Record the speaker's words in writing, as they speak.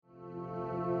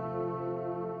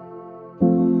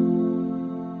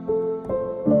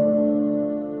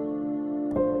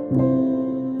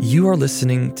You are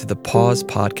listening to the Pause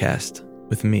Podcast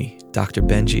with me, Dr.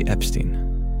 Benji Epstein,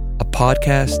 a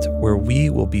podcast where we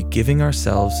will be giving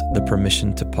ourselves the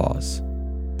permission to pause.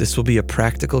 This will be a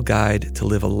practical guide to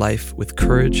live a life with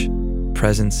courage,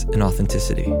 presence, and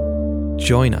authenticity.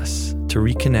 Join us to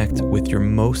reconnect with your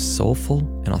most soulful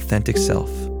and authentic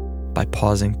self by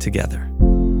pausing together.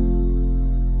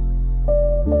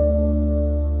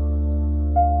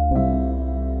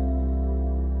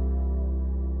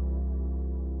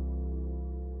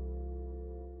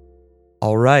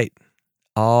 All right.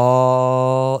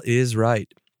 All is right.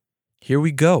 Here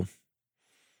we go.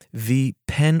 The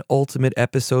penultimate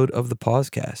episode of the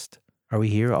Pausecast. Are we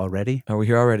here already? Are we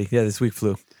here already? Yeah, this week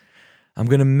flew. I'm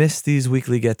going to miss these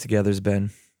weekly get-togethers, Ben.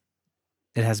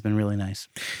 It has been really nice.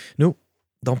 Nope.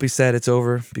 Don't be sad it's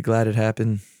over. Be glad it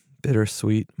happened.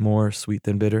 Bittersweet, more sweet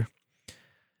than bitter.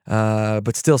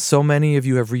 But still, so many of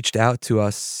you have reached out to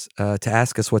us to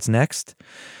ask us what's next.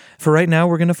 For right now,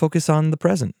 we're going to focus on the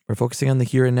present. We're focusing on the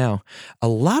here and now. A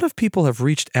lot of people have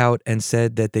reached out and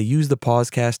said that they use the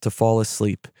Pausecast to fall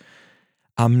asleep.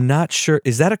 I'm not sure.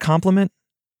 Is that a compliment?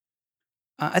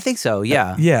 I think so,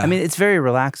 yeah. Yeah. I mean, it's very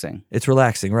relaxing. It's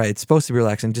relaxing, right? It's supposed to be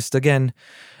relaxing. Just again,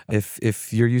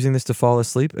 if you're using this to fall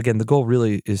asleep, again, the goal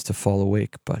really is to fall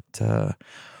awake, but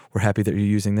we're happy that you're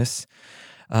using this.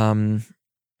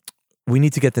 We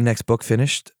need to get the next book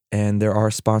finished, and there are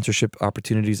sponsorship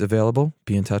opportunities available.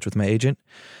 Be in touch with my agent.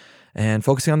 And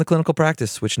focusing on the clinical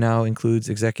practice, which now includes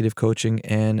executive coaching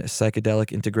and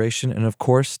psychedelic integration, and of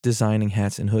course, designing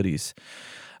hats and hoodies.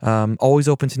 Always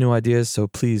open to new ideas, so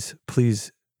please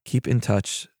keep in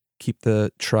touch. Keep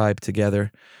the tribe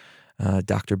together,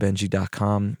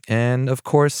 drbenji.com. And of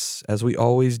course, as we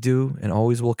always do and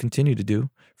always will continue to do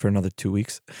for another 2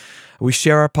 weeks, we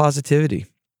share our positivity.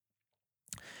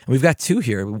 And we've got two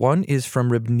here. One is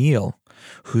from Rib Neal,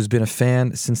 who's been a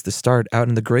fan since the start out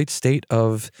in the great state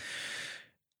of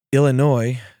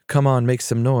Illinois. Come on, make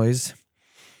some noise.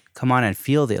 Come on and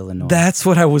feel the Illinois. That's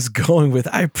what I was going with.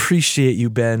 I appreciate you,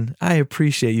 Ben. I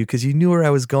appreciate you because you knew where I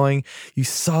was going. You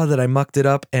saw that I mucked it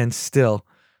up and still,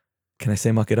 can I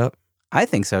say muck it up? I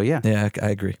think so, yeah. Yeah, I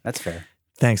agree. That's fair.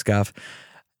 Thanks, Gav.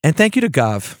 And thank you to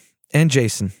Gav and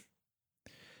Jason.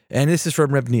 And this is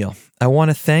from Reb Neal. I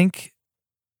want to thank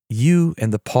you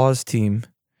and the Pause team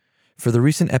for the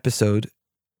recent episode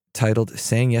titled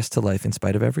Saying Yes to Life in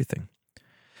Spite of Everything.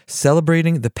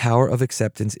 Celebrating the power of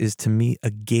acceptance is to me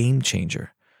a game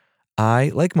changer.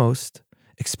 I, like most,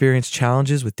 experience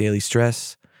challenges with daily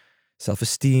stress,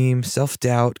 self-esteem,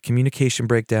 self-doubt, communication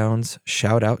breakdowns,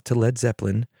 shout out to Led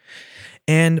Zeppelin.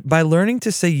 And by learning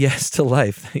to say yes to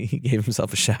life, he gave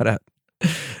himself a shout out.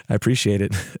 I appreciate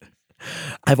it.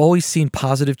 I've always seen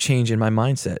positive change in my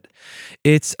mindset.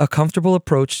 It's a comfortable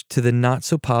approach to the not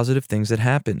so positive things that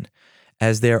happen,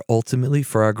 as they are ultimately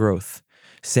for our growth.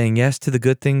 Saying yes to the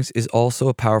good things is also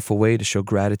a powerful way to show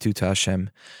gratitude to Hashem.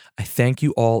 I thank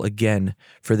you all again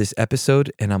for this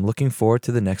episode, and I'm looking forward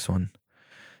to the next one.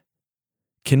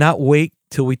 Cannot wait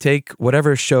till we take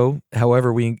whatever show,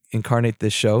 however we incarnate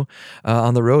this show,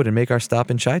 on the road and make our stop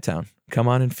in Chi-Town. Come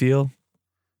on and feel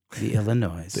the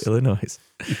Illinois. The Illinois.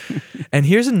 And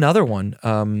here's another one.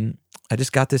 I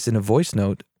just got this in a voice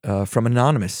note from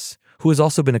Anonymous, who has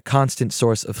also been a constant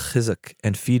source of chizuk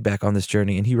and feedback on this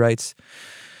journey. And he writes,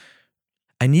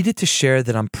 I needed to share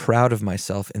that I'm proud of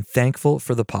myself and thankful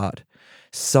for the pod.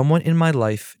 Someone in my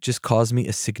life just caused me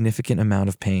a significant amount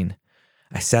of pain.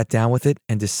 I sat down with it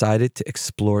and decided to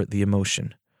explore the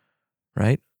emotion,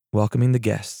 right? Welcoming the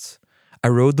guests. I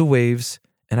rode the waves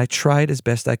and I tried as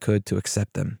best I could to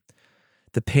accept them.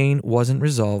 The pain wasn't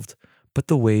resolved, but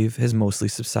the wave has mostly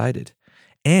subsided.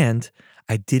 And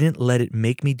I didn't let it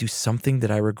make me do something that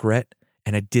I regret,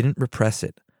 and I didn't repress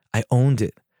it. I owned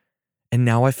it. And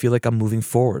now I feel like I'm moving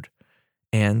forward,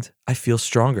 and I feel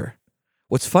stronger.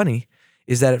 What's funny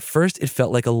is that at first it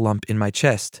felt like a lump in my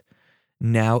chest.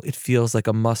 Now it feels like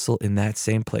a muscle in that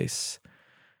same place.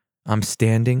 I'm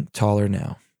standing taller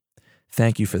now.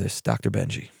 Thank you for this, Dr.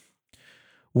 Benji.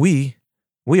 We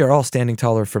are all standing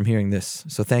taller from hearing this.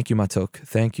 So thank you, Matok.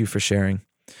 Thank you for sharing.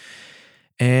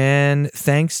 And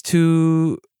thanks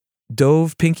to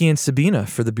Dove, Pinky, and Sabina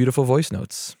for the beautiful voice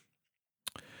notes.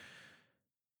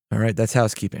 All right, that's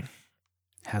housekeeping.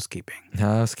 Housekeeping.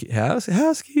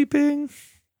 Housekeeping.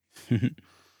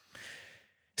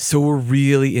 So we're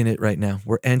really in it right now.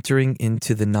 We're entering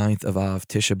into the 9th of Av,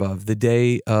 Tisha B'Av, the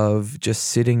day of just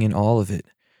sitting in all of it,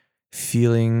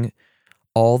 feeling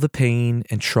all the pain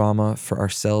and trauma for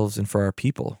ourselves and for our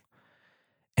people.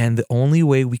 And the only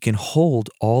way we can hold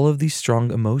all of these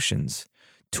strong emotions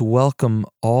to welcome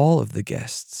all of the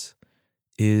guests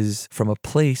is from a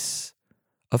place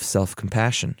of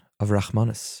self-compassion, of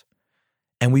Rahmanas.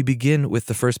 And we begin with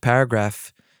the first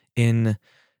paragraph in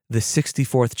the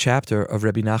 64th chapter of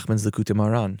Rabbi Nachman's Likutei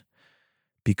Moharan,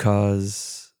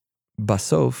 because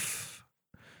Basof,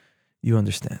 you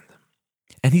understand.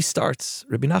 And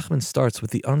Rabbi Nachman starts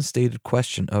with the unstated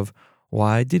question of,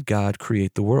 why did God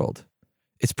create the world?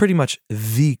 It's pretty much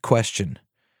the question.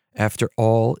 After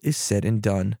all is said and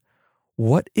done,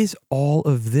 what is all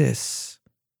of this,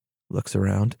 looks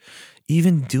around,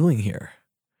 even doing here?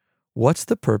 What's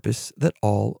the purpose that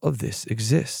all of this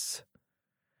exists?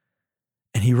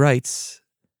 And he writes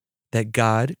that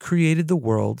God created the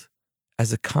world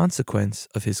as a consequence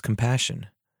of his compassion,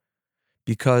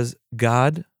 because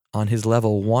God, on his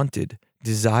level,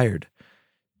 desired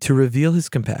to reveal his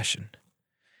compassion.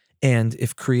 And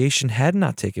if creation had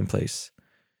not taken place,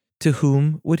 to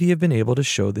whom would he have been able to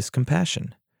show this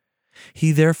compassion?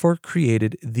 He therefore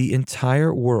created the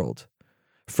entire world,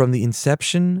 from the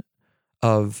inception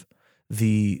of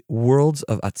the worlds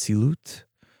of Atzilut,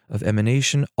 of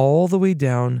emanation, all the way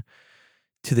down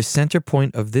to the center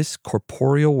point of this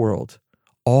corporeal world,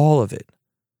 all of it,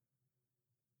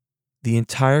 the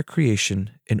entire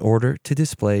creation, in order to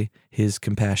display his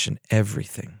compassion.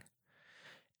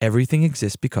 Everything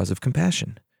exists because of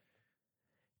compassion.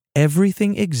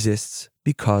 Everything exists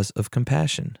because of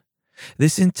compassion.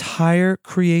 This entire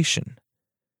creation,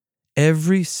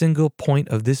 every single point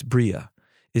of this Bria,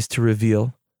 is to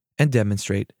reveal and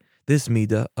demonstrate this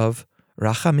midah of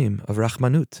rachamim, of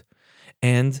rachmanut,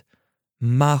 and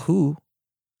mahu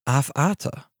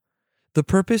af'ata, the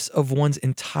purpose of one's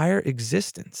entire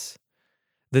existence,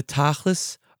 the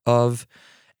tachlis of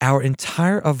our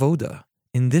entire avoda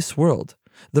in this world,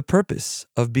 the purpose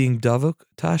of being davuk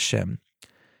to Hashem,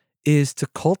 is to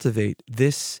cultivate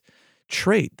this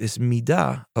trait, this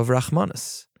midah of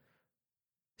rachmanas,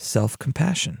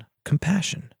 self-compassion,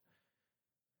 compassion.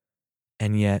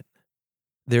 And yet,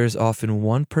 there is often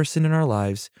one person in our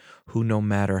lives who, no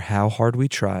matter how hard we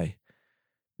try,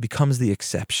 becomes the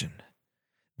exception.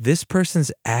 This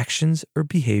person's actions or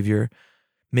behavior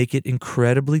make it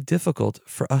incredibly difficult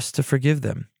for us to forgive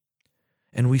them.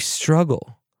 And we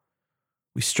struggle.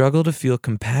 We struggle to feel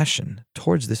compassion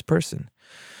towards this person.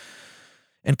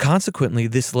 And consequently,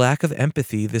 this lack of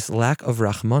empathy, this lack of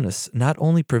rachmanas, not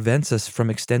only prevents us from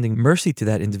extending mercy to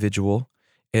that individual,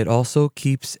 it also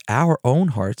keeps our own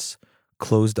hearts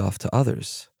closed off to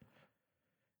others.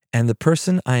 And the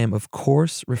person I am, of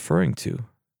course, referring to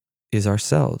is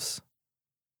ourselves.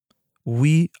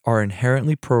 We are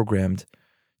inherently programmed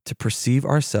to perceive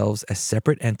ourselves as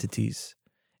separate entities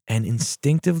and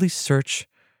instinctively search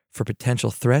for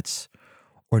potential threats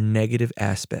or negative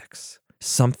aspects,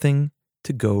 something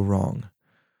to go wrong.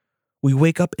 We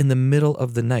wake up in the middle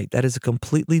of the night. That is a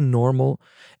completely normal,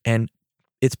 and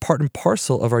it's part and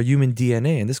parcel of our human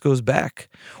DNA. And this goes back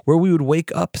where we would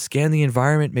wake up, scan the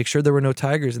environment, make sure there were no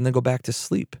tigers, and then go back to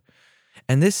sleep.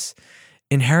 And this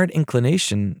inherent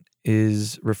inclination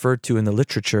is referred to in the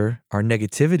literature, our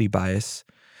negativity bias,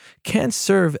 can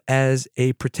serve as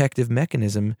a protective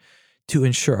mechanism to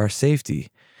ensure our safety.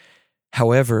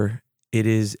 However, it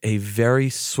is a very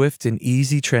swift and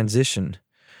easy transition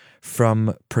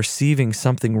from perceiving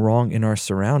something wrong in our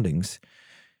surroundings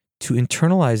to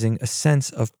internalizing a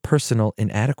sense of personal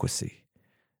inadequacy.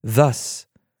 Thus,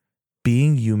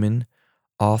 being human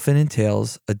often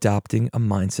entails adopting a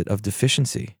mindset of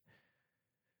deficiency,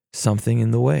 something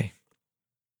in the way,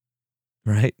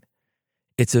 right?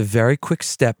 It's a very quick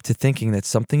step to thinking that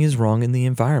something is wrong in the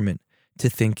environment, to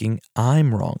thinking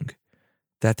I'm wrong,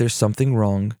 that there's something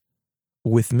wrong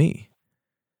with me.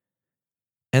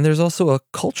 And there's also a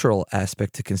cultural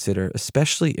aspect to consider,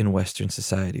 especially in Western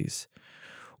societies.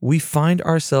 We find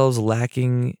ourselves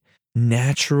lacking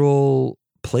natural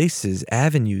places,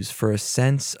 avenues for a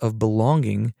sense of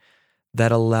belonging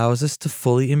that allows us to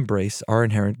fully embrace our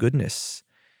inherent goodness.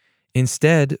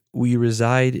 Instead, we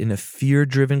reside in a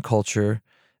fear-driven culture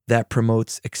that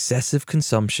promotes excessive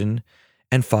consumption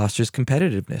and fosters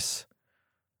competitiveness.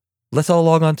 Let's all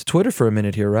log on to Twitter for a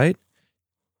minute here, right?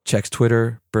 Checks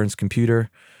Twitter, burns computer,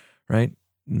 right?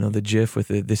 You know, the GIF with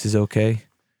the "this is okay."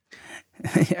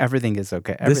 Everything is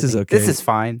okay. This is okay. This is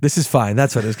fine. This is fine.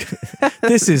 That's what it's.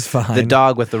 This is fine. The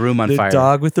dog with the room on fire. The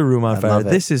dog with the room on I fire. love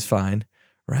it. This is fine,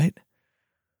 right?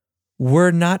 We're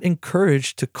not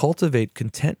encouraged to cultivate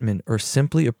contentment or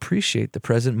simply appreciate the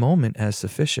present moment as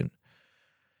sufficient.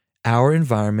 Our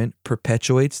environment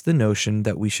perpetuates the notion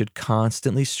that we should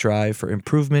constantly strive for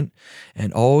improvement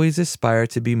and always aspire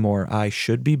to be more. I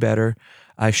should be better.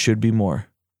 I should be more.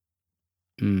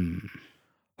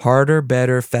 Harder,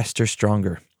 better, faster,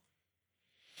 stronger.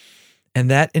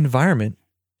 And that environment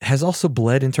has also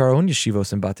bled into our own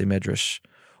yeshivos and Batei Medrash,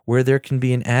 where there can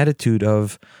be an attitude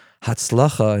of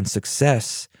hatzlacha and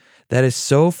success that is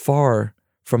so far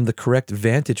from the correct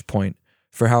vantage point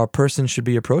for how a person should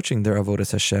be approaching their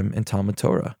avodas Hashem and Talmud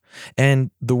Torah.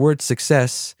 And the word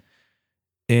success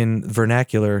in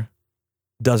vernacular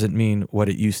doesn't mean what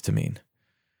it used to mean.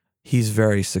 He's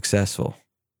very successful.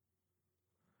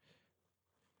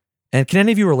 And can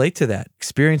any of you relate to that,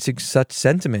 experiencing such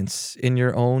sentiments in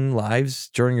your own lives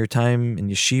during your time in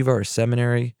yeshiva or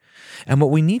seminary? And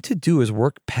what we need to do is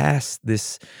work past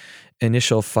this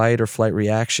initial fight or flight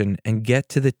reaction and get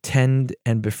to the tend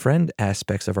and befriend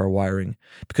aspects of our wiring,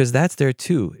 because that's there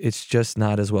too. It's just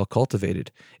not as well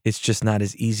cultivated. It's just not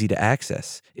as easy to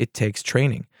access. It takes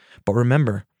training. But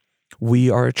remember, we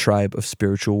are a tribe of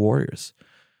spiritual warriors.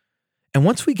 And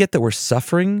once we get that we're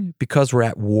suffering because we're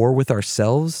at war with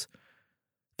ourselves,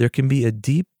 there can be a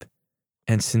deep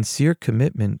and sincere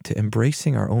commitment to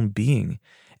embracing our own being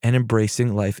and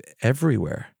embracing life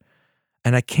everywhere.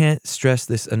 And I can't stress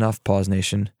this enough, Pause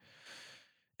Nation.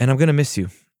 And I'm going to miss you,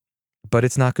 but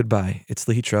it's not goodbye. It's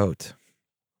lihitraot.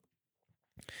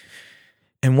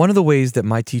 And one of the ways that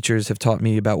my teachers have taught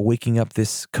me about waking up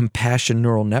this compassion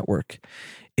neural network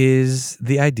is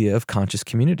the idea of conscious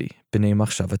community, B'nai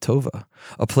Machshava Tova,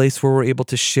 a place where we're able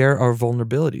to share our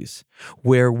vulnerabilities,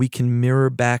 where we can mirror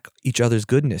back each other's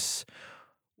goodness.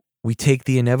 We take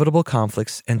the inevitable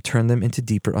conflicts and turn them into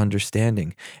deeper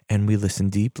understanding, and we listen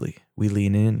deeply. We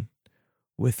lean in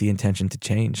with the intention to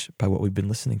change by what we've been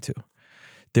listening to.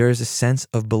 There is a sense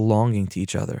of belonging to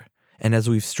each other. And as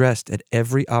we've stressed at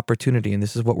every opportunity, and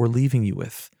this is what we're leaving you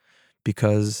with,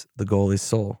 because the goal is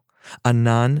soul.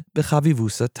 Anan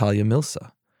bechavivusa talya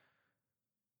milsa.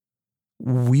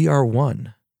 We are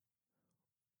one.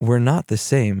 We're not the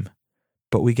same,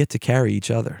 but we get to carry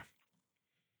each other.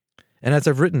 And as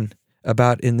I've written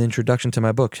about in the introduction to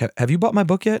my book, have you bought my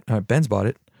book yet? Ben's bought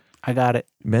it. I got it.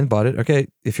 Ben bought it. Okay,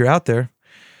 if you're out there,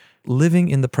 living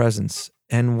in the presence.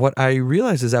 And what I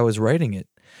realized as I was writing it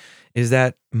is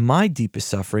that my deepest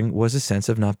suffering was a sense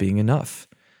of not being enough.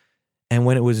 And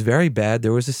when it was very bad,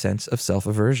 there was a sense of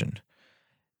self-aversion.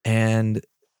 And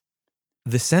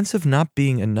the sense of not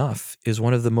being enough is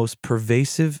one of the most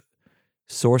pervasive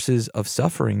sources of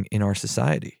suffering in our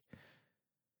society.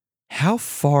 How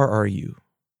far are you?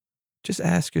 Just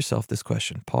ask yourself this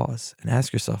question. Pause and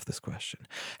ask yourself this question.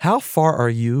 How far are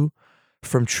you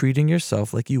from treating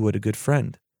yourself like you would a good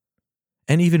friend?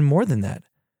 And even more than that,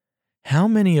 how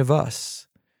many of us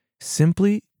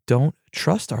simply don't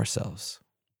trust ourselves?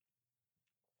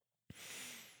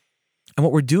 And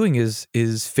what we're doing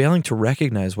is failing to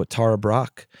recognize what Tara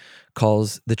Brach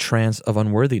calls the trance of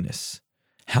unworthiness.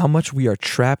 How much we are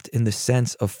trapped in the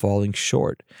sense of falling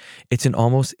short. It's an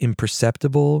almost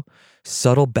imperceptible,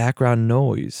 subtle background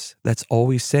noise that's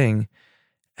always saying,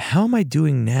 how am I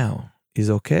doing now? Is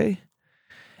okay?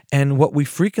 And what we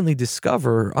frequently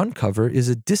discover or uncover is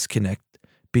a disconnect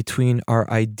between our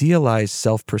idealized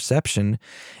self-perception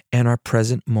and our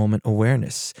present moment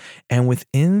awareness. And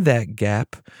within that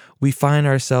gap, we find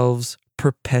ourselves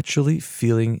perpetually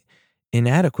feeling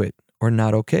inadequate or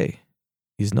not okay.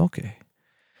 Is not okay.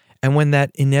 And when that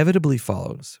inevitably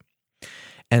follows,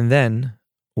 and then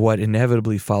what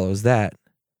inevitably follows that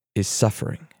is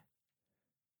suffering.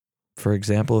 For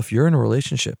example, if you're in a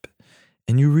relationship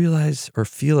and you realize or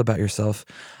feel about yourself,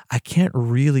 I can't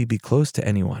really be close to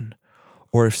anyone.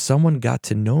 Or if someone got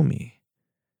to know me,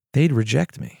 they'd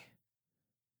reject me.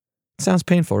 It sounds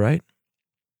painful, right?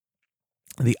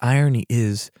 The irony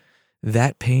is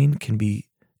that pain can be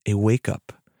a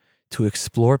wake-up to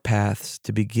explore paths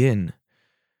to begin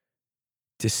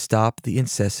to stop the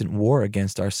incessant war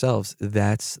against ourselves.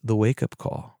 That's the wake-up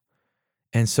call.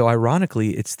 And so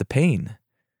ironically, it's the pain,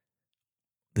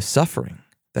 the suffering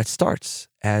that starts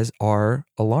as our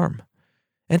alarm.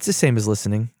 And it's the same as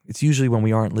listening. It's usually when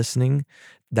we aren't listening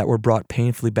that we're brought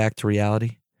painfully back to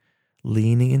reality,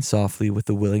 leaning in softly with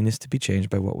the willingness to be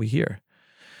changed by what we hear.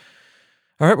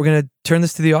 All right, we're going to turn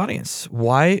this to the audience.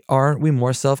 Why aren't we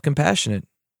more self-compassionate?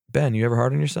 Ben, you ever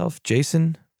hard on yourself?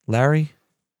 Jason? Larry?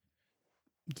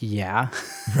 Yeah.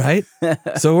 Right?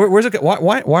 So where's it?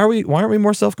 Why aren't we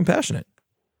more self-compassionate?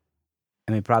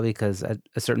 I mean, probably because at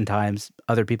certain times,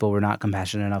 other people were not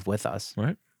compassionate enough with us.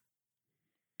 Right.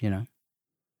 You know?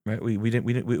 Right.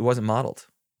 It wasn't modeled.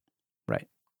 Right.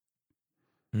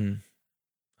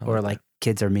 Or like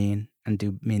kids are mean and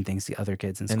do mean things to other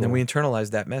kids in school. And then we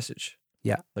internalize that message.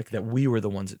 Yeah. Like that we were the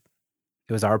ones that...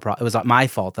 It was it was my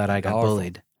fault that I got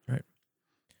bullied. Right.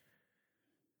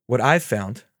 What I've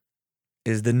found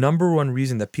is the number one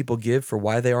reason that people give for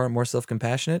why they aren't more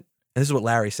self-compassionate, and this is what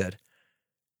Larry said,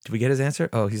 Did we get his answer?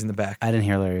 Oh, he's in the back. I didn't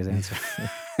hear Larry's answer.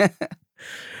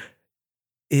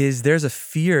 There's a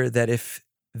fear that if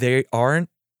they aren't,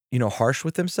 harsh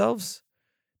with themselves,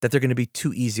 that they're going to be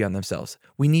too easy on themselves.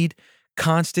 We need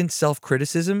constant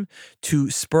self-criticism to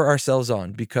spur ourselves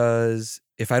on, because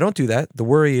if I don't do that, the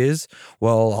worry is,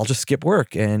 well, I'll just skip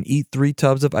work and eat 3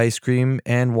 tubs of ice cream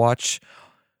and watch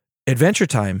Adventure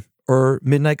Time or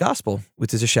Midnight Gospel,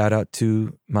 which is a shout out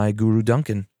to my guru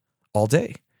Duncan, all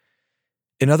day.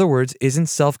 In other words, isn't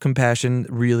self-compassion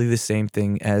really the same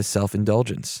thing as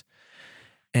self-indulgence?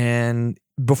 And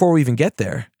before we even get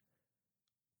there,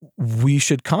 we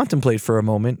should contemplate for a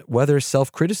moment whether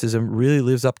self-criticism really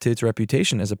lives up to its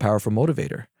reputation as a powerful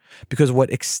motivator. Because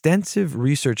what extensive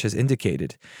research has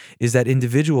indicated is that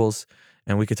individuals,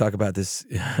 and we could talk about this,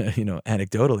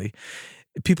 anecdotally,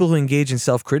 people who engage in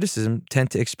self-criticism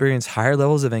tend to experience higher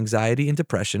levels of anxiety and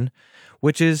depression,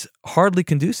 which is hardly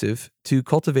conducive to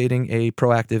cultivating a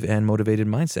proactive and motivated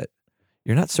mindset.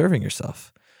 You're not serving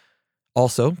yourself.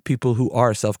 Also, people who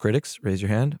are self-critics, raise your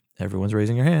hand, everyone's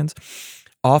raising your hands,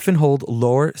 often hold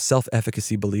lower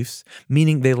self-efficacy beliefs,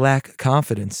 meaning they lack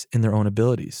confidence in their own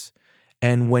abilities.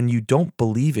 And when you don't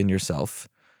believe in yourself,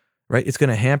 right, it's going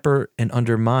to hamper and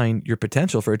undermine your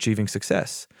potential for achieving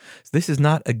success. So this is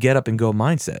not a get up and go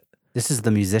mindset. This is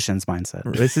the musician's mindset.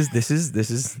 This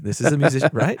is a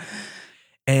musician, right?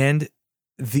 And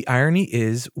the irony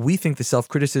is, we think the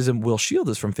self-criticism will shield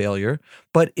us from failure,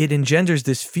 but it engenders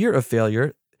this fear of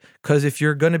failure, because if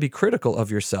you're going to be critical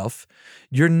of yourself,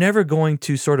 you're never going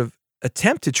to sort of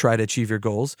attempt to try to achieve your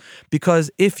goals, because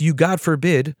if you, God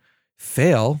forbid,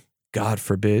 fail, God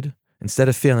forbid, instead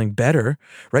of failing better,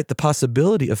 right, the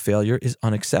possibility of failure is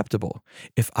unacceptable.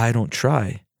 If I don't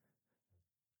try,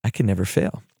 I can never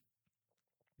fail.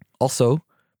 Also,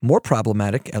 more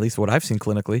problematic, at least what I've seen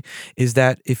clinically, is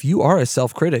that if you are a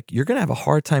self-critic, you're going to have a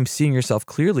hard time seeing yourself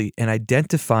clearly and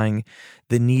identifying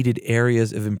the needed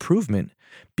areas of improvement,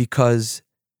 because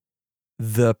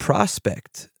the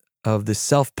prospect of the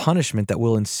self-punishment that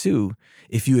will ensue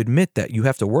if you admit that you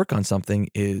have to work on something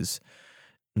is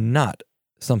not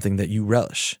something that you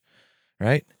relish,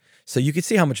 right? So you can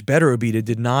see how much better it would be to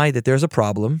deny that there's a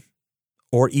problem,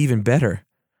 or even better,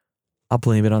 I'll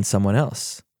blame it on someone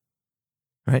else.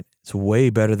 Right? It's way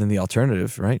better than the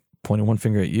alternative, right? Pointing one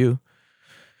finger at you.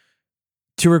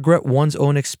 To regret one's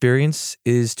own experience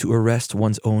is to arrest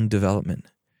one's own development.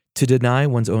 To deny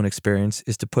one's own experience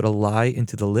is to put a lie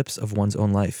into the lips of one's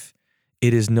own life.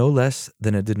 It is no less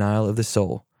than a denial of the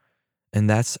soul. And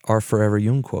that's our Forever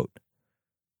Jung quote.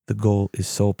 The goal is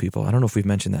soul, people. I don't know if we've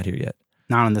mentioned that here yet.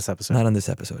 Not on this episode. Not on this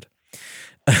episode.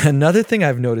 Another thing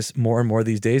I've noticed more and more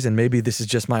these days, and maybe this is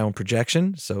just my own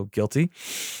projection, so guilty,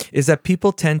 is that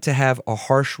people tend to have a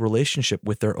harsh relationship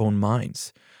with their own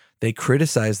minds. They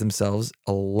criticize themselves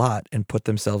a lot and put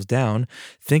themselves down,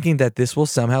 thinking that this will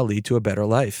somehow lead to a better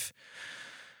life.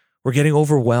 We're getting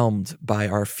overwhelmed by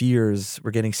our fears. We're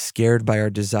getting scared by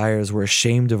our desires. We're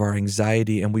ashamed of our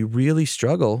anxiety, and we really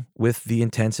struggle with the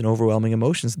intense and overwhelming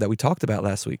emotions that we talked about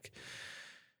last week.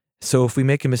 So if we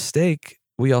make a mistake,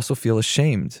 we also feel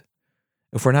ashamed.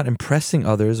 If we're not impressing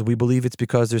others, we believe it's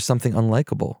because there's something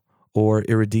unlikable or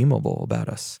irredeemable about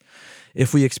us.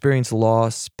 If we experience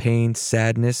loss, pain,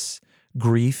 sadness,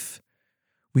 grief,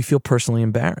 we feel personally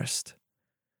embarrassed,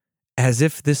 as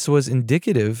if this was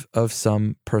indicative of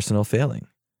some personal failing,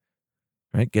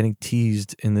 right? Getting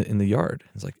teased in the yard.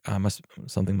 It's like,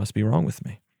 something must be wrong with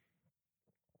me.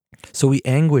 So we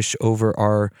anguish over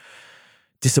our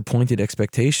disappointed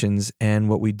expectations, and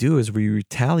what we do is we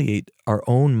retaliate our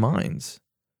own minds.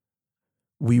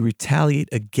 We retaliate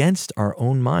against our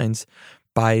own minds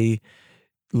by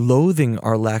loathing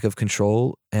our lack of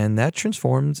control, and that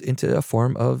transforms into a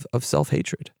form of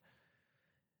self-hatred.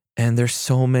 And there's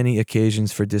so many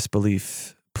occasions for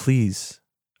disbelief. Please,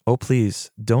 oh please,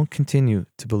 don't continue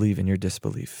to believe in your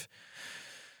disbelief.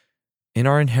 In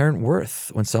our inherent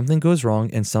worth, when something goes wrong,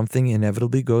 and something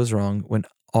inevitably goes wrong, when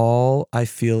all I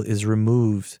feel is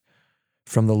removed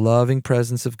from the loving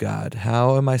presence of God,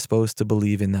 how am I supposed to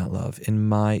believe in that love, in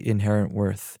my inherent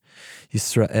worth?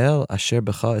 Yisrael asher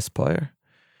b'cha espoir.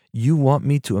 You want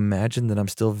me to imagine that I'm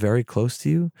still very close to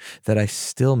you, that I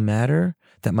still matter,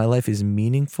 that my life is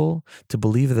meaningful, to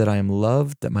believe that I am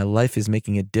loved, that my life is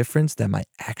making a difference, that my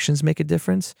actions make a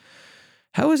difference?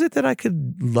 How is it that I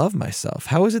could love myself?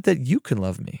 How is it that you can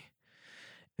love me?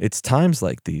 It's times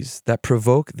like these that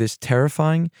provoke this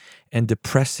terrifying and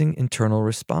depressing internal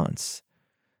response.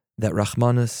 That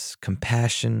Rahmanus,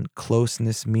 compassion,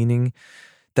 closeness, meaning,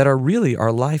 that are really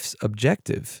our life's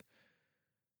objective.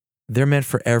 They're meant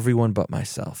for everyone but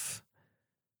myself.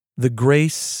 The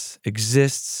grace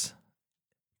exists,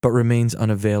 but remains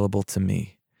unavailable to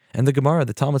me. And the Gemara,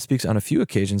 the Talmud, speaks on a few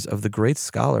occasions of the great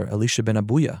scholar Elisha ben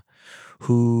Abuya,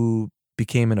 who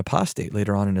became an apostate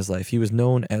later on in his life. He was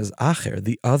known as Acher,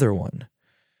 the other one.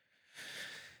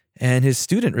 And his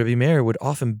student, Rabbi Meir, would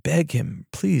often beg him,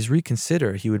 please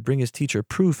reconsider. He would bring his teacher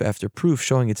proof after proof,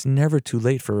 showing it's never too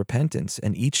late for repentance.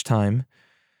 And each time,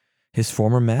 his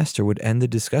former master would end the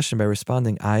discussion by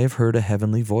responding, I have heard a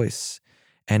heavenly voice.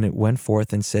 And it went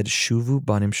forth and said, Shuvu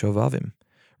banim shovavim.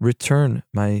 Return,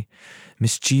 my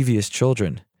mischievous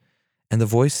children. And the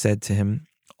voice said to him,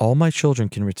 all my children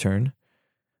can return,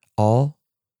 all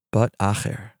but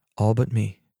Acher, all but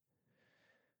me.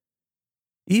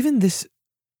 Even this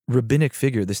rabbinic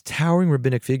figure, this towering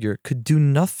rabbinic figure, could do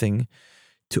nothing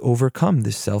to overcome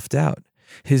this self-doubt.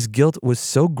 His guilt was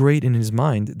so great in his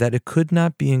mind that it could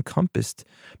not be encompassed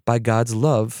by God's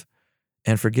love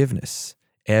and forgiveness.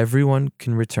 Everyone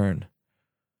can return.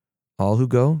 All who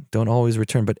go don't always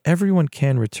return, but everyone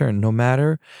can return, no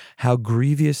matter how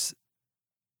grievous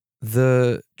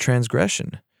the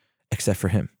transgression, except for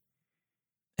him.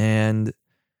 And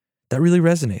that really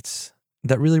resonates.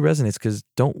 That really resonates, because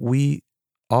don't we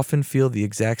often feel the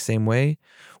exact same way?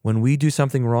 When we do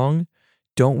something wrong,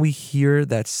 don't we hear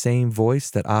that same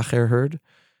voice that Acher heard?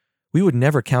 We would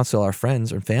never counsel our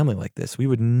friends or family like this. We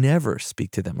would never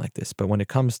speak to them like this. But when it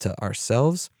comes to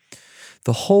ourselves,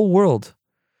 the whole world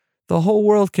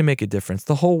can make a difference.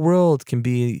 The whole world can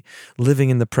be living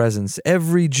in the presence.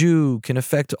 Every Jew can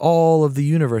affect all of the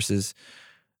universes,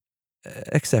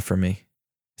 except for me,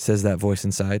 says that voice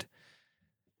inside.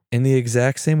 In the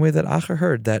exact same way that Acher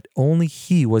heard that only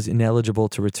he was ineligible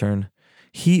to return.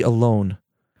 He alone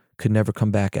could never come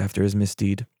back after his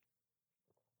misdeed.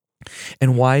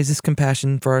 And why is this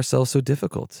compassion for ourselves so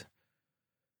difficult?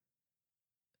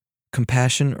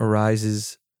 Compassion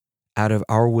arises out of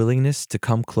our willingness to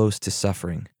come close to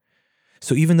suffering.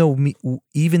 So even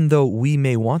though we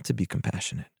may want to be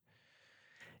compassionate,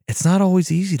 it's not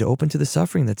always easy to open to the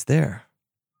suffering that's there.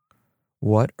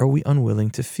 What are we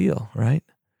unwilling to feel, right?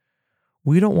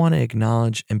 We don't want to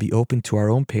acknowledge and be open to our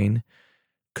own pain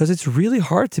because it's really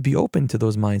hard to be open to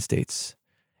those mind states.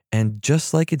 And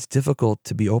just like it's difficult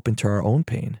to be open to our own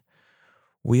pain,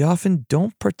 we often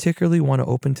don't particularly want to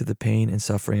open to the pain and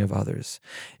suffering of others.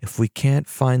 If we can't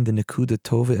find the Nekuda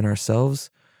Tova in ourselves,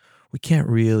 we can't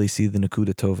really see the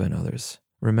Nekuda Tova in others.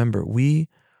 Remember, we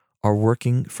are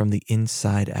working from the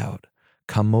inside out.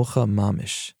 Kamocha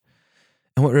mamish.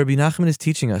 And what Rabbi Nachman is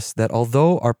teaching us, that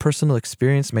although our personal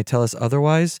experience may tell us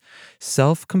otherwise,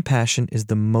 self-compassion is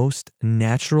the most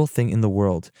natural thing in the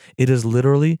world. It is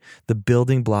literally the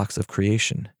building blocks of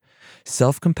creation.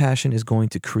 Self-compassion is going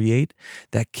to create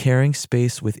that caring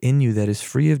space within you that is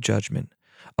free of judgment,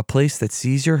 a place that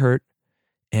sees your hurt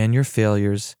and your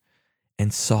failures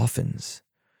and softens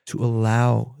to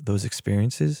allow those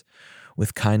experiences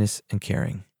with kindness and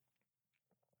caring.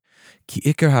 Ki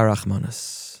ikar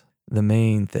harachmanas. The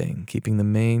main thing, keeping the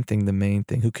main thing. Hu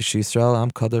k'Yisrael am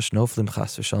kadosh noflim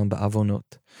chas v'shalom ba'avonot.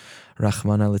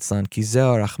 Rachmana litzlan ki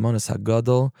zeh rachmanas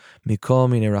hagadol mikol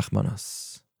minei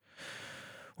rachmanas.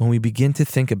 When we begin to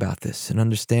think about this and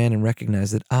understand and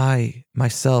recognize that I,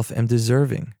 myself, am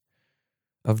deserving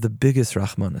of the biggest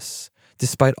rachmanas,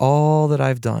 despite all that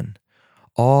I've done,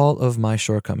 all of my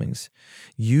shortcomings,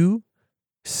 you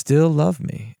still love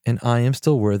me, and I am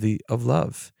still worthy of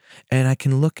love. And I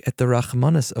can look at the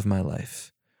rachmanas of my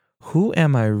life. Who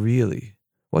am I really?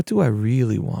 What do I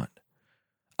really want?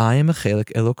 I am a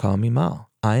chelik elokah mimal.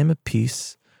 I am a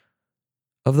piece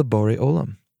of the Borei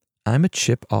Olam. I'm a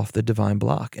chip off the divine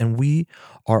block, and we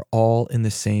are all in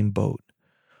the same boat.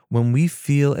 When we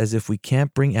feel as if we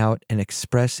can't bring out and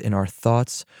express in our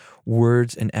thoughts,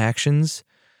 words, and actions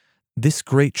this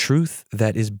great truth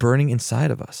that is burning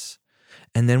inside of us,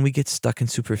 and then we get stuck in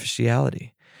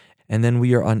superficiality. And then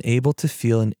we are unable to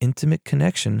feel an intimate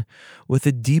connection with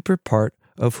the deeper part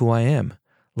of who I am,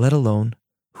 let alone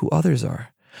who others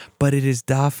are. But it is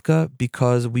dafka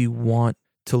because we want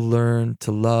to learn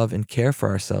to love and care for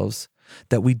ourselves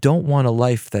that we don't want a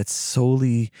life that's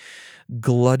solely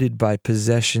glutted by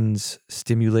possessions,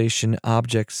 stimulation,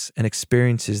 objects, and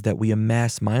experiences that we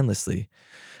amass mindlessly,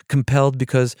 compelled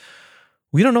because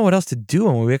we don't know what else to do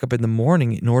when we wake up in the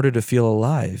morning in order to feel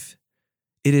alive.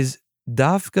 It is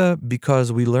dafka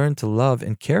because we learn to love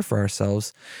and care for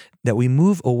ourselves that we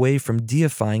move away from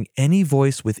deifying any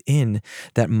voice within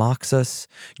that mocks us,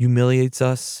 humiliates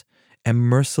us, and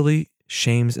mercilessly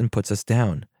shames and puts us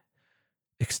down.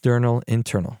 External,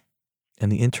 internal.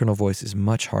 And the internal voice is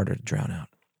much harder to drown out.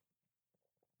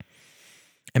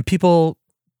 And people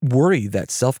worry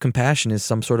that self-compassion is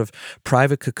some sort of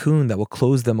private cocoon that will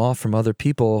close them off from other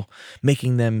people,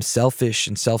 making them selfish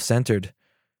and self-centered.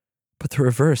 But the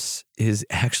reverse is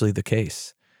actually the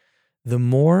case. The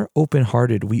more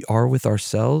open-hearted we are with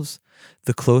ourselves,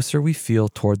 the closer we feel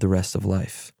toward the rest of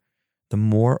life. The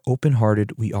more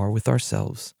open-hearted we are with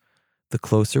ourselves, the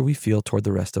closer we feel toward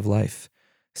the rest of life.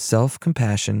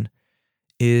 Self-compassion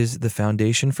is the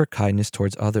foundation for kindness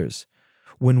towards others.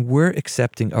 When we're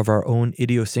accepting of our own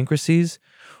idiosyncrasies,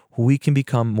 we can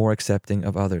become more accepting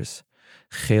of others.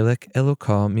 Chelek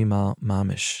Eloka mima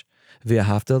mamish,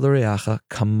 v'ahavta l'reacha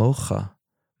kamocha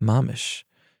mamish.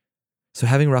 So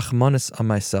having rachmanis on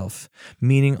myself,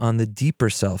 meaning on the deeper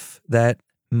self that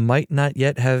might not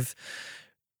yet have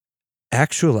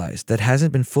actualized, that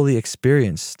hasn't been fully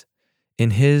experienced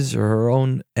in his or her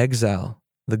own exile,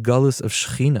 the galus of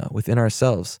Shechina within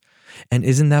ourselves. And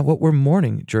isn't that what we're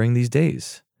mourning during these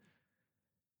days?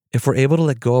 If we're able to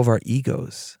let go of our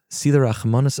egos, see the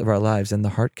rachmanis of our lives, then the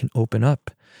heart can open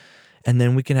up. And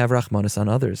then we can have rachmanis on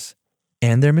others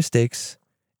and their mistakes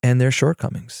and their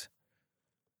shortcomings.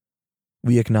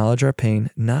 We acknowledge our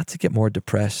pain not to get more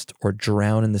depressed or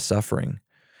drown in the suffering,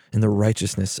 in the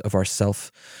righteousness of our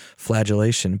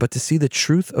self-flagellation, but to see the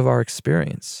truth of our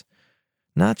experience,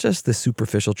 not just the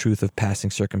superficial truth of passing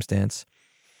circumstance,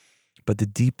 but the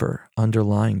deeper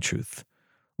underlying truth.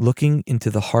 Looking into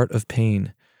the heart of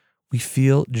pain, we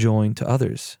feel joined to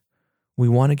others. We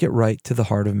want to get right to the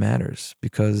heart of matters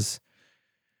because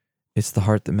it's the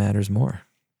heart that matters more.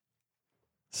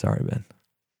 Sorry, Ben.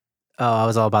 Oh, I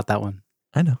was all about that one.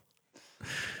 I know.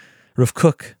 Rav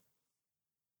Kook,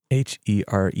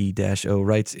 Here-O,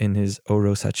 writes in his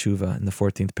Oros HaTshuva in the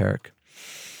 14th parak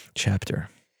chapter,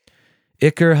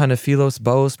 Iker hanafilos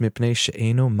baos mipnei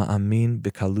she'eno ma'amin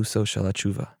bekaluso shel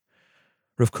hatshuva.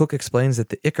 Rav Kook explains that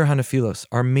the Iker hanafilos,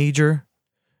 our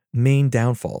main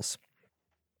downfalls,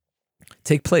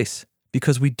 take place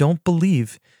because we don't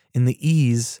believe in the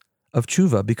ease of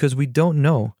tshuva, because we don't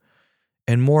know,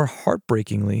 and more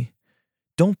heartbreakingly,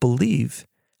 don't believe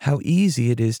how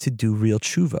easy it is to do real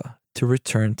tshuva, to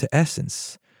return to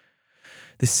essence.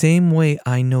 The same way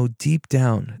I know deep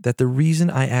down that the reason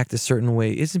I act a certain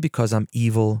way isn't because I'm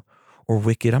evil or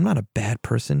wicked. I'm not a bad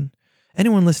person.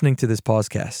 Anyone listening to this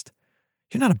podcast,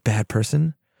 you're not a bad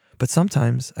person, but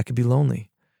sometimes I could be lonely,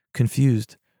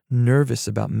 confused, nervous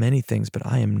about many things, but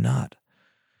I am not.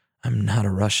 I'm not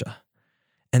a Russia.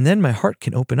 And then my heart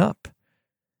can open up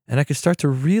and I can start to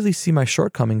really see my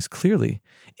shortcomings clearly,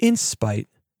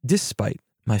 despite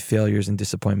my failures and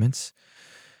disappointments,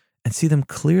 and see them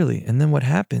clearly. And then what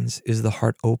happens is the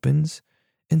heart opens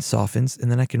and softens,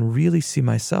 and then I can really see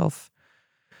myself,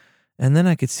 and then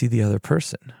I could see the other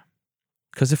person.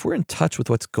 Because if we're in touch with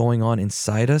what's going on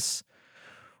inside us,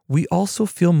 we also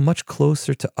feel much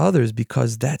closer to others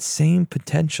because that same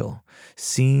potential,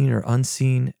 seen or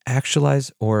unseen,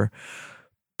 actualized or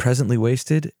presently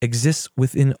wasted, exists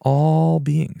within all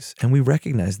beings. And we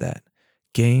recognize that.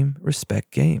 Game, respect,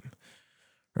 game.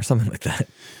 Or something like that.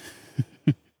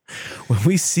 When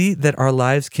we see that our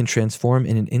lives can transform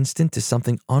in an instant to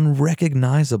something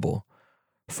unrecognizable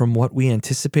from what we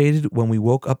anticipated when we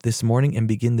woke up this morning and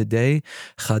begin the day,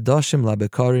 Chadashim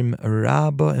labekarim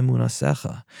rabba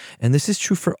emunasecha. And this is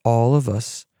true for all of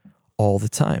us all the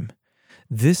time.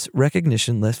 This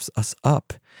recognition lifts us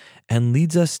up and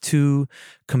leads us to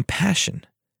compassion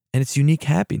and its unique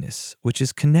happiness, which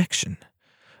is connection.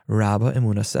 Rabba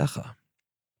emunasecha.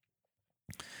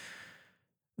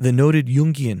 The noted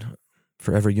Jungian,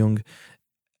 forever Jung,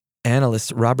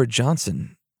 analyst Robert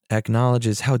Johnson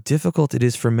acknowledges how difficult it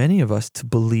is for many of us to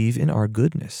believe in our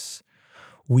goodness.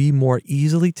 We more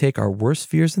easily take our worst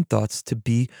fears and thoughts to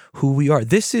be who we are.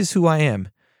 This is who I am.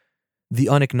 The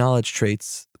unacknowledged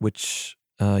traits, which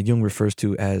Jung refers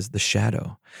to as the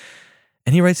shadow.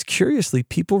 And he writes, curiously,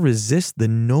 people resist the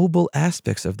noble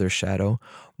aspects of their shadow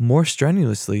more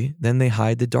strenuously than they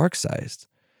hide the dark sides.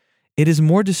 It is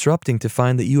more disrupting to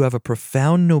find that you have a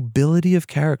profound nobility of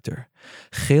character,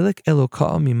 chelek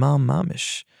eloka mimah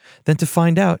mamish, than to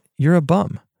find out you're a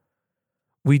bum.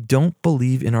 We don't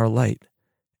believe in our light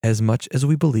as much as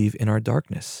we believe in our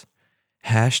darkness.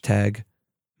 Hashtag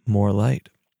more light.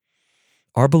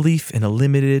 Our belief in a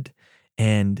limited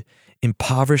and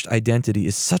impoverished identity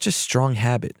is such a strong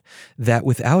habit that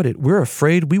without it, we're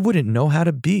afraid we wouldn't know how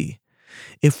to be.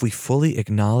 If we fully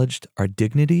acknowledged our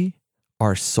dignity,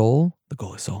 our soul, the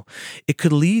goal is soul, it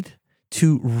could lead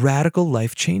to radical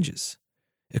life changes.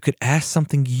 It could ask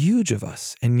something huge of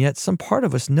us, and yet some part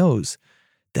of us knows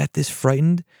that this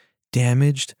frightened,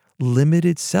 damaged,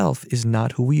 limited self is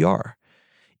not who we are.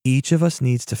 Each of us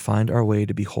needs to find our way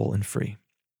to be whole and free.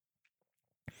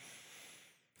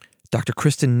 Dr.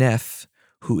 Kristen Neff,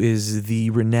 who is the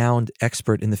renowned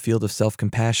expert in the field of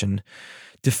self-compassion,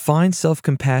 defines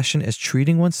self-compassion as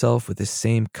treating oneself with the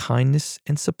same kindness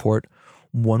and support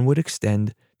one would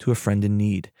extend to a friend in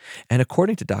need. And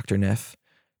according to Dr. Neff,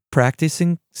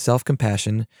 practicing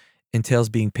self-compassion entails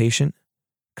being patient,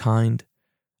 kind,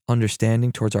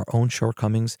 understanding towards our own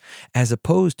shortcomings, as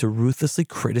opposed to ruthlessly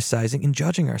criticizing and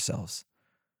judging ourselves.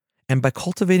 And by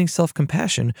cultivating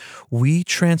self-compassion, we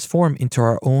transform into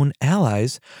our own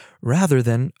allies rather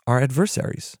than our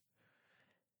adversaries.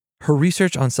 Her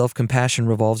research on self-compassion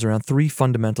revolves around three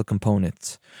fundamental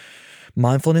components: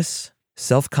 mindfulness,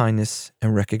 self-kindness,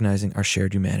 and recognizing our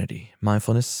shared humanity.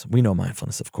 Mindfulness, we know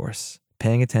mindfulness, of course,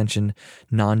 paying attention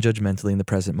non-judgmentally in the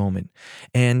present moment.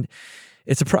 And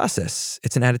it's a process.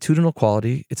 It's an attitudinal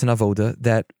quality. It's an avoda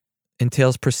that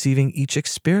entails perceiving each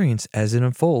experience as it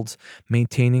unfolds,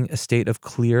 maintaining a state of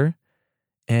clear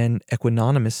and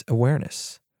equanimous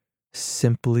awareness.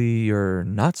 Simply or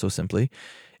not so simply,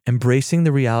 embracing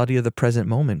the reality of the present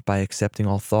moment by accepting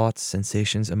all thoughts,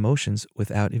 sensations, emotions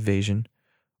without evasion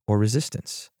or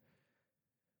resistance.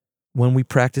 When we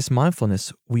practice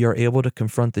mindfulness, we are able to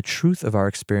confront the truth of our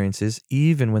experiences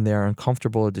even when they are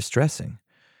uncomfortable or distressing,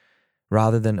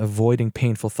 rather than avoiding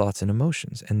painful thoughts and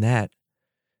emotions. And that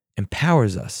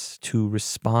empowers us to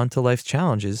respond to life's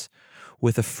challenges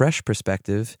with a fresh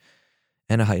perspective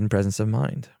and a heightened presence of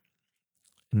mind.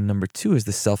 And number two is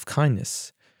the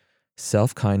self-kindness.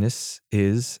 Self-kindness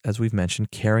is, as we've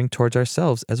mentioned, caring towards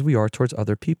ourselves as we are towards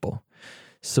other people.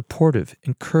 Supportive,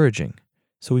 encouraging,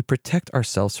 so we protect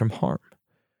ourselves from harm.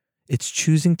 It's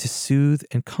choosing to soothe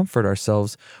and comfort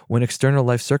ourselves when external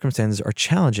life circumstances are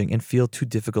challenging and feel too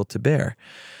difficult to bear,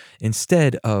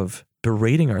 instead of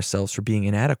berating ourselves for being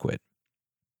inadequate.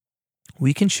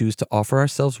 We can choose to offer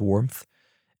ourselves warmth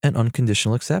and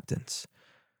unconditional acceptance.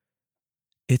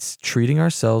 It's treating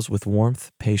ourselves with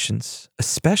warmth, patience,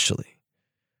 especially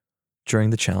during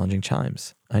the challenging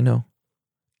times. I know,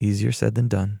 easier said than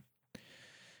done,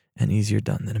 and easier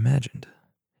done than imagined.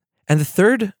 And the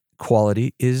third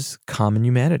quality is common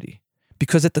humanity,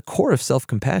 because at the core of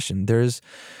self-compassion, there's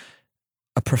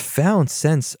a profound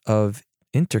sense of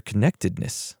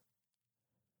interconnectedness.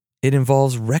 It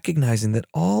involves recognizing that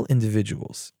all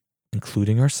individuals,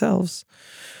 including ourselves,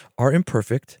 are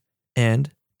imperfect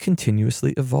and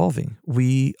continuously evolving.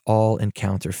 We all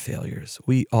encounter failures.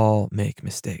 We all make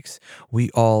mistakes. We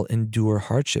all endure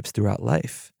hardships throughout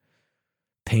life.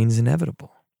 Pain is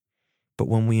inevitable. But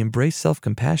when we embrace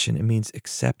self-compassion, it means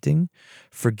accepting,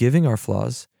 forgiving our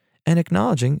flaws, and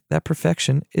acknowledging that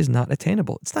perfection is not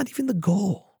attainable. It's not even the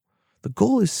goal. The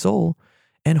goal is soul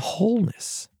and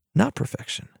wholeness, not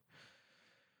perfection.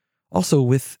 Also,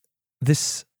 with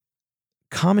this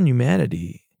common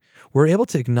humanity, we're able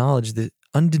to acknowledge the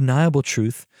undeniable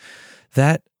truth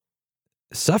that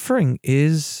suffering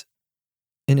is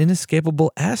an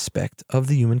inescapable aspect of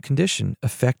the human condition,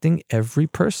 affecting every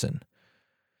person.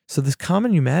 So this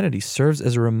common humanity serves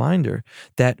as a reminder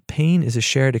that pain is a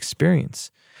shared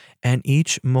experience, and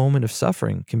each moment of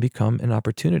suffering can become an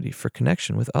opportunity for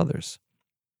connection with others.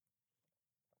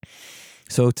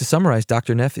 So to summarize,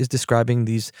 Dr. Neff is describing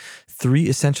these three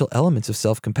essential elements of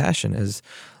self-compassion as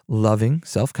loving,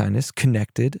 self-kindness,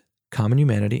 connected, common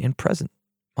humanity, and present,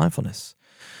 mindfulness.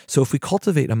 So if we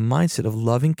cultivate a mindset of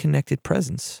loving, connected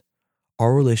presence,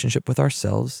 our relationship with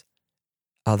ourselves,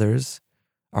 others,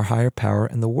 our higher power,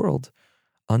 and the world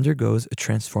undergoes a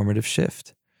transformative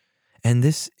shift. And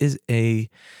this is an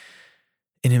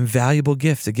invaluable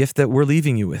gift, a gift that we're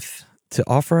leaving you with to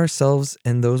offer ourselves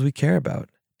and those we care about.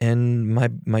 And my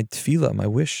tefillah, my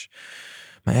wish,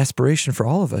 my aspiration for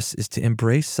all of us is to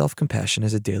embrace self-compassion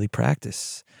as a daily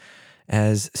practice.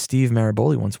 As Steve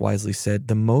Maraboli once wisely said,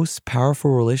 the most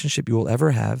powerful relationship you will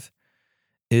ever have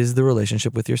is the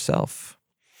relationship with yourself.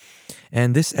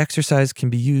 And this exercise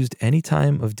can be used any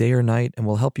time of day or night and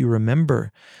will help you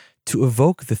remember to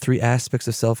evoke the three aspects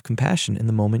of self-compassion in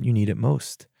the moment you need it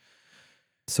most.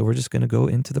 So we're just going to go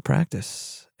into the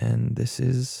practice. And this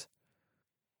is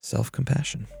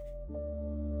self-compassion.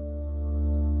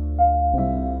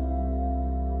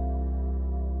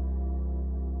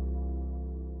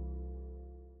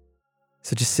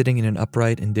 So just sitting in an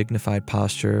upright and dignified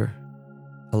posture,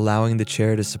 allowing the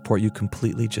chair to support you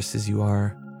completely just as you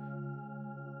are.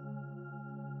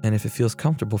 And if it feels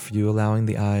comfortable for you, allowing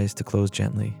the eyes to close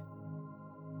gently.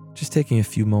 Just taking a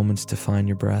few moments to find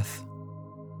your breath.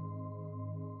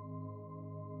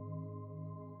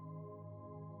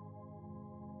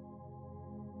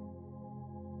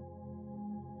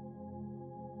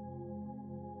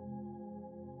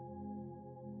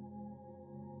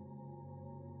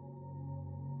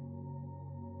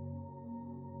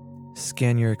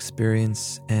 scan your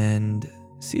experience and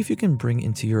see if you can bring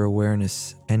into your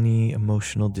awareness any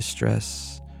emotional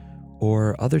distress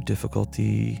or other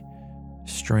difficulty,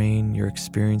 strain you're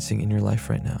experiencing in your life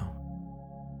right now.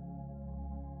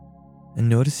 And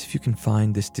notice if you can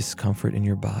find this discomfort in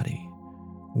your body.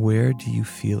 Where do you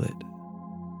feel it?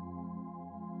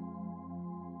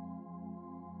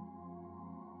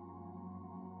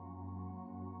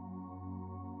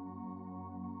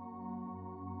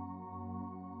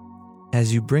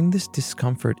 As you bring this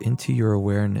discomfort into your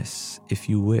awareness, if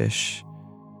you wish,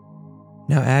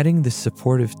 now adding the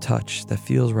supportive touch that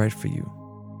feels right for you.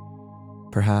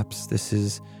 Perhaps this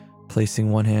is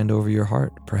placing one hand over your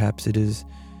heart. Perhaps it is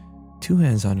two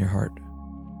hands on your heart.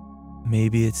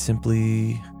 Maybe it's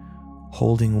simply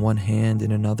holding one hand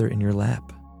and another in your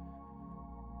lap.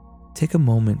 Take a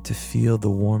moment to feel the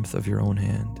warmth of your own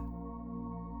hand.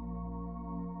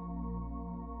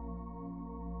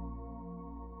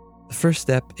 The first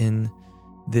step in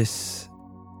this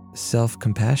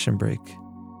self-compassion break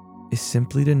is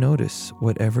simply to notice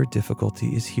whatever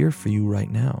difficulty is here for you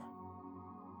right now.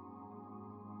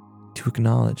 To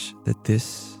acknowledge that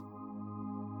this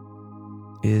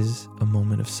is a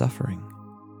moment of suffering,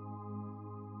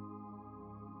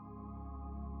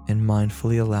 and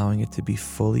mindfully allowing it to be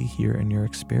fully here in your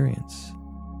experience.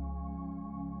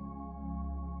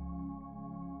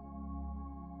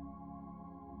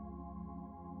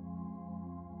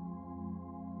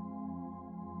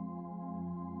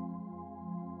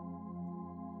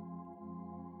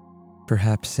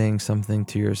 Perhaps saying something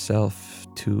to yourself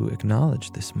to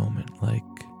acknowledge this moment,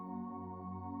 like,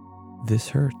 "This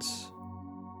hurts,"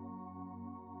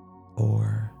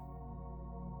 or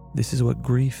 "This is what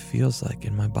grief feels like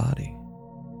in my body."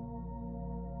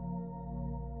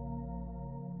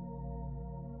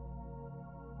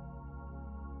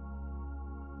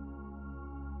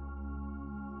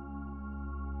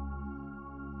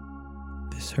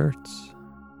 This hurts.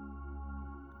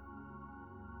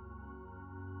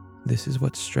 This is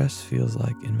what stress feels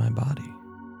like in my body.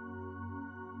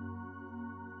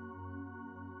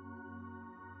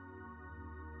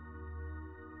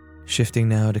 Shifting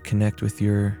now to connect with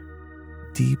your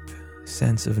deep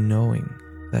sense of knowing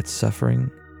that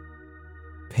suffering,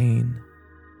 pain,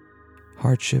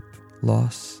 hardship,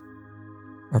 loss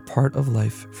are part of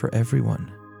life for everyone.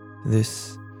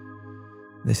 This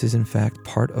is in fact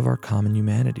part of our common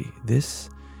humanity. This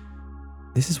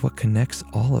is what connects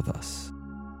all of us.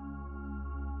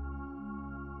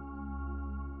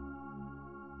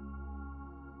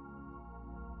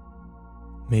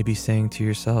 Maybe saying to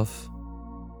yourself,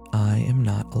 "I am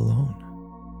not alone.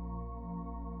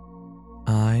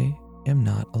 I am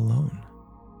not alone."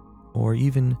 Or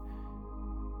even,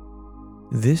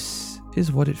 "This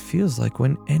is what it feels like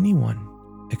when anyone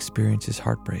experiences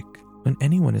heartbreak, when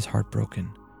anyone is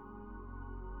heartbroken.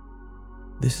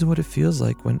 This is what it feels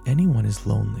like when anyone is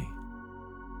lonely.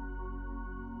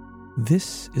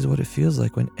 This is what it feels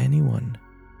like when anyone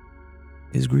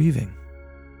is grieving."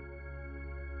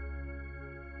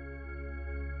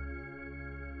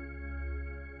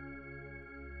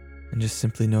 And just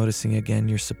simply noticing again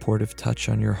your supportive touch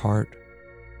on your heart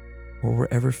or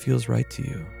wherever feels right to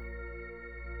you.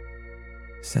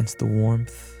 Sense the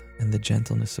warmth and the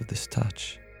gentleness of this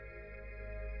touch.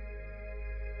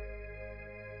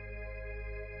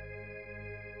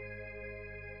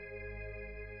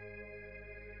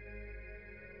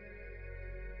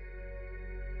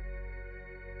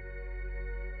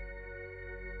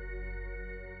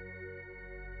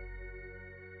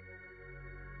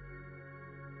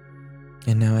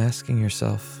 And now asking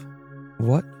yourself,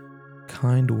 what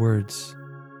kind words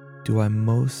do I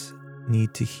most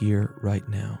need to hear right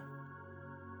now?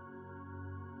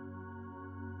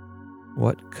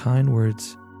 What kind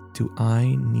words do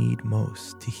I need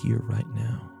most to hear right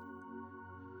now?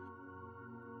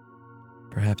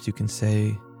 Perhaps you can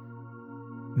say,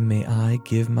 "May I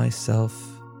give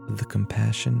myself the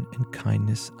compassion and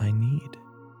kindness I need."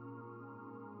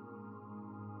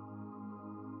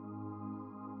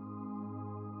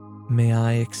 May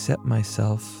I accept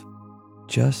myself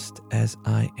just as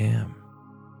I am.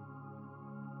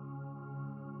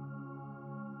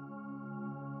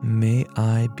 May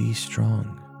I be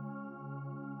strong.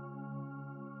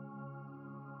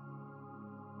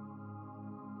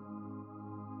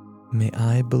 May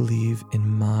I believe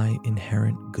in my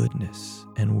inherent goodness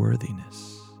and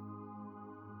worthiness.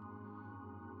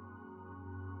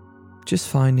 Just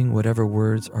finding whatever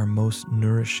words are most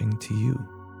nourishing to you.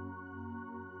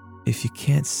 If you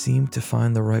can't seem to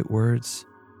find the right words,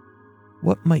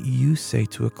 what might you say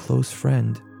to a close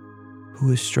friend who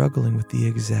is struggling with the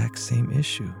exact same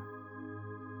issue?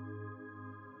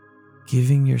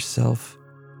 giving yourself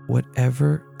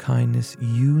whatever kindness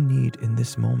you need in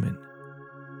this moment.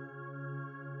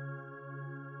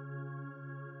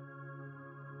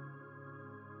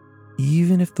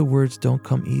 Even if the words don't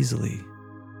come easily,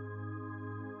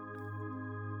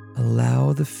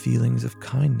 allow the feelings of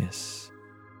kindness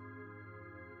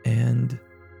and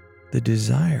the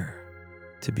desire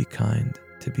to be kind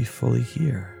to be fully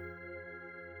here.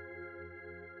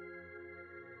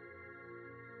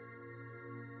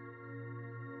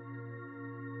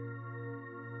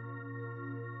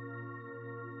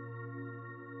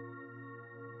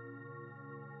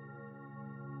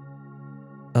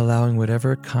 Allowing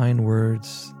whatever kind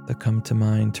words that come to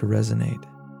mind to resonate,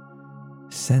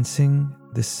 sensing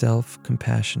the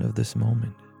self-compassion of this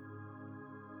moment.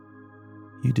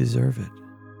 You deserve it.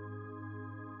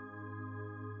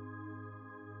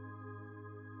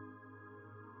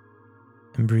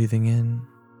 And breathing in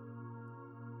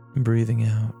and breathing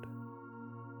out,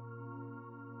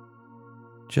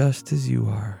 just as you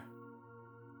are,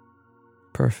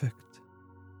 perfect,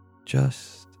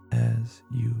 just as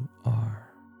you are.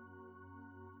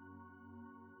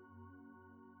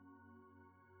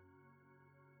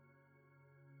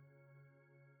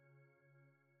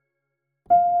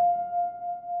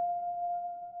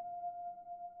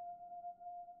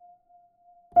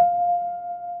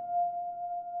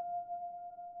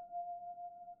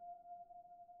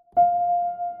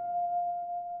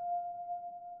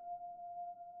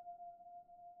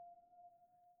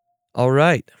 All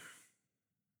right.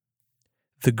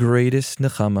 The greatest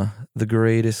nechama, the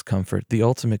greatest comfort, the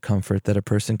ultimate comfort that a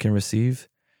person can receive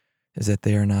is that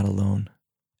they are not alone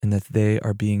and that they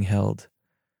are being held,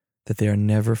 that they are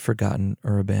never forgotten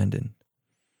or abandoned.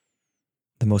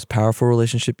 The most powerful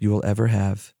relationship you will ever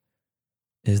have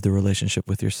is the relationship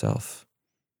with yourself.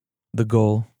 The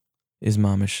goal is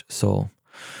Mamish Soul.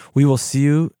 We will see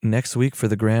you next week for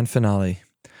the grand finale.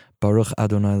 Baruch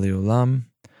Adonai Leolam.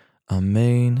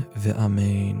 Amen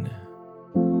ve'amen.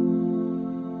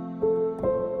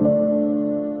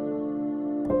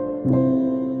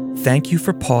 Thank you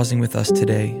for pausing with us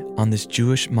today on this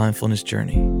Jewish mindfulness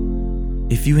journey.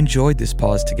 If you enjoyed this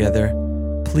pause together,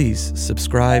 please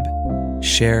subscribe,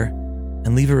 share,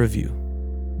 and leave a review.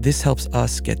 This helps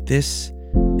us get this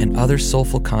and other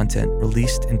soulful content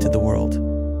released into the world.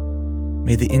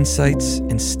 May the insights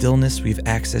and stillness we've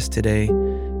accessed today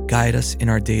guide us in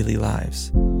our daily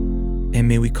lives. And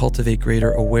may we cultivate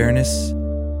greater awareness,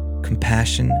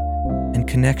 compassion, and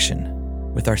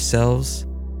connection with ourselves,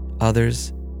 others,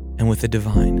 and with the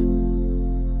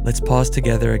divine. Let's pause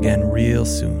together again real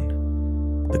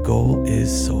soon. The goal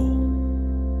is soul.